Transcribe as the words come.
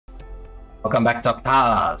Welcome back,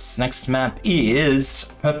 Doctors. Next map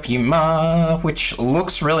is Perfumer, which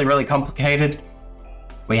looks really complicated.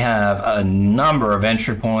 We have a number of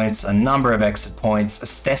entry points, a number of exit points.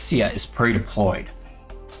 Astesia is pre-deployed.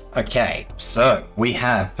 Okay, so we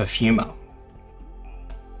have Perfumer.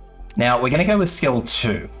 Now, we're going to go with skill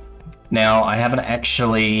 2. Now, I haven't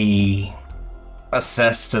actually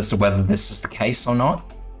assessed as to whether this is the case or not.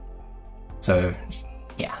 So,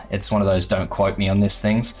 yeah, it's one of those don't quote me on this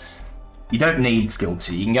things. You don't need skill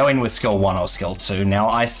 2. You can go in with skill 1 or skill 2. Now,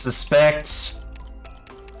 I suspect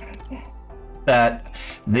that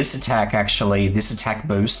this attack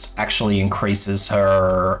boost actually increases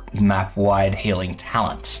her map-wide healing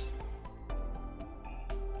talent.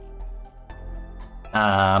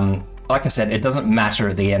 Like I said, it doesn't matter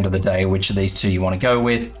at the end of the day which of these two you want to go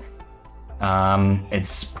with.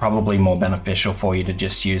 It's probably more beneficial for you to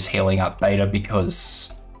just use healing up beta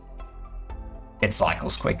because it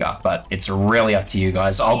cycles quicker, but it's really up to you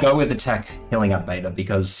guys. I'll go with attack healing up beta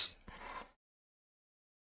because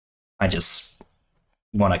I just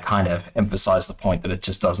want to kind of emphasize the point that it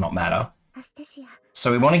just does not matter.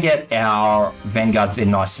 So we want to get our vanguards in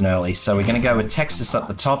nice and early. So we're going to go with Texas at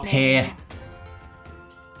the top here.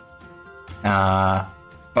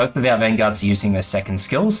 Both of our vanguards are using their second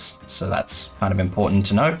skills, so that's kind of important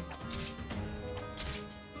to note.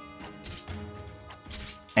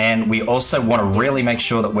 And we also want to really make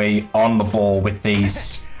sure that we're on the ball with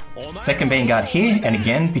these second vanguard here, and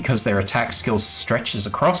again, because their attack skill stretches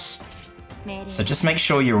across. So just make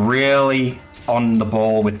sure you're really on the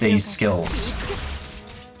ball with these skills.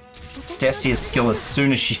 Stasia's skill as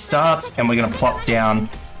soon as she starts, and we're going to plop down.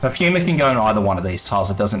 Perfumer can go on either one of these tiles,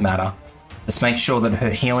 it doesn't matter. Just make sure that her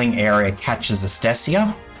healing area catches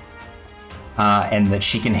Astesia, and that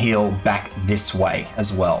she can heal back this way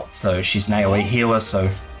as well. So she's an AoE healer, so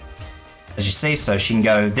as you see, so she can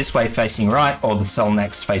go this way facing right or the cell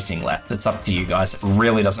next facing left. It's up to you guys, it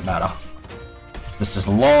really doesn't matter. Just as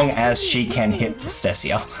long as she can hit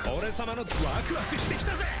Astesia.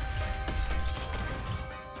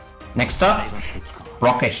 Next up,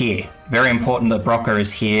 Brocker here. Very important that Brocker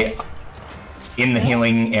is here in the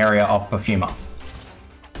healing area of Perfumer.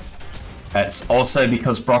 It's also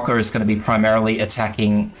because Brocker is going to be primarily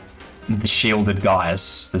attacking the shielded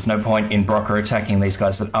guys. There's no point in Brocker attacking these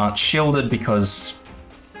guys that aren't shielded because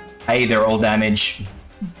A, they're all damage,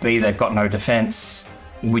 B, they've got no defense.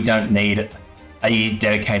 We don't need a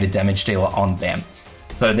dedicated damage dealer on them.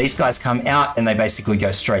 So these guys come out and they basically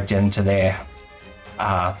go straight into their...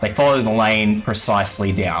 they follow the lane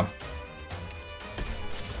precisely down.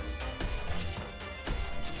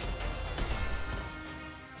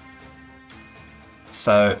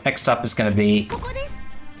 So next up is going to be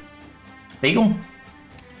Beagle.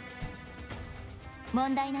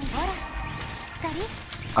 I'm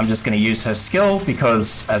just going to use her skill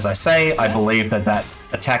because, as I say, I believe that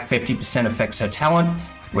attack 50% affects her talent,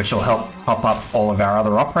 which will help top up all of our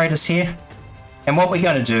other operators here. And what we're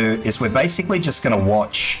going to do is we're basically just going to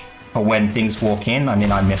watch for when things walk in. I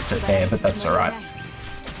mean, I missed it there, but that's alright.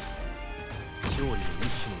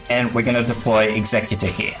 And we're going to deploy Executor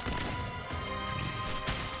here.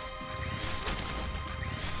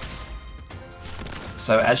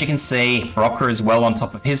 So as you can see, Brocker is well on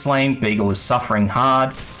top of his lane, Beagle is suffering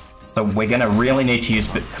hard. So we're going to really need to use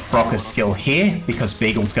Brocker's skill here because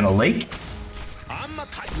Beagle's going to leak.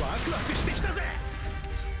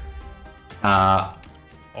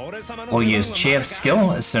 We'll use Chiev's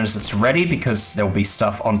skill as soon as it's ready because there'll be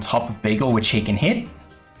stuff on top of Beagle which he can hit.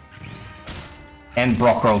 And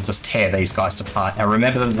Brocker will just tear these guys apart. Now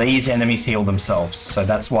remember that these enemies heal themselves, so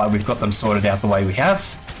that's why we've got them sorted out the way we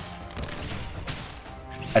have.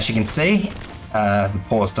 As you can see, the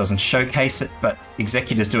pause doesn't showcase it, but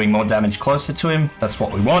Executor's doing more damage closer to him. That's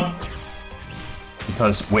what we want.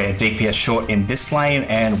 Because we're DPS short in this lane,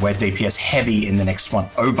 and we're DPS heavy in the next one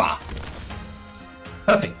over.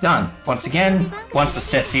 Perfect, done. Once again, once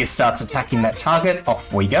Astesia starts attacking that target,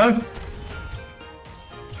 off we go.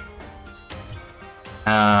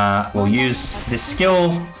 We'll use this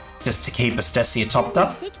skill just to keep Astesia topped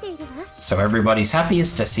up. So everybody's happy,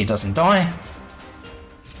 Astesia doesn't die.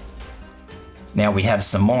 Now we have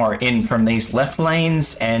some more in from these left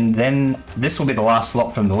lanes, and then this will be the last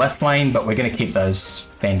lot from the left lane, but we're going to keep those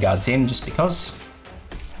vanguards in just because.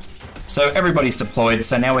 So everybody's deployed,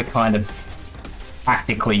 so now we're kind of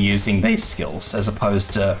practically using these skills as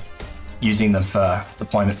opposed to using them for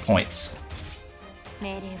deployment points.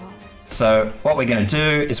 So what we're going to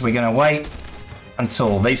do is we're going to wait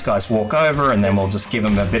until these guys walk over, and then we'll just give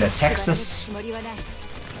them a bit of Texas.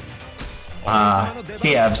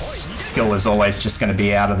 Kiev's skill is always just going to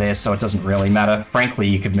be out of there, so it doesn't really matter. Frankly,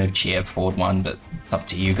 you could move Kiev forward one, but it's up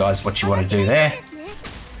to you guys what you want to do there.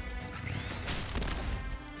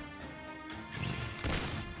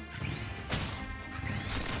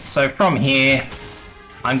 So from here,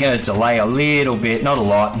 I'm going to delay a little bit, not a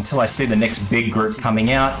lot, until I see the next big group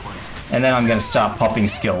coming out, and then I'm going to start popping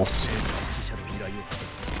skills.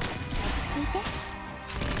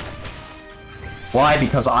 Why?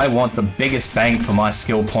 Because I want the biggest bang for my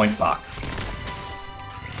skill point buck.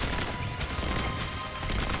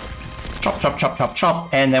 Chop, chop, chop, chop,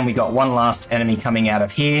 chop, and then we got one last enemy coming out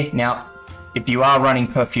of here. Now, if you are running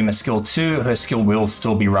Perfumer skill 2, her skill will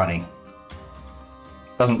still be running.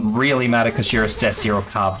 Doesn't really matter because you're a Stacia or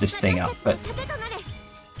carve this thing up, but...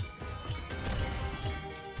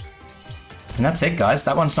 And that's it, guys.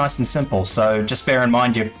 That one's nice and simple, so just bear in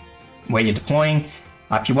mind where you're deploying.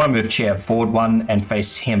 If you want to move Chiev forward one and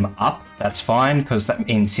face him up, that's fine, because that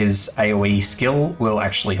means his AoE skill will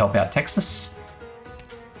actually help out Texas.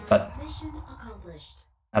 But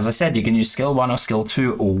as I said, you can use skill 1 or skill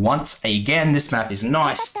 2 once again. This map is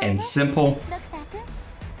nice and simple.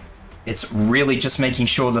 It's really just making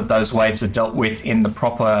sure that those waves are dealt with in the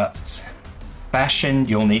proper fashion.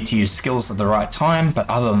 You'll need to use skills at the right time, but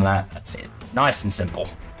other than that, that's it. Nice and simple.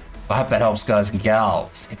 I hope that helps, guys and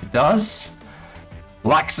gals. If it does,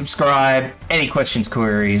 like, subscribe, any questions,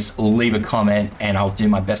 queries, leave a comment, and I'll do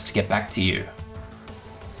my best to get back to you.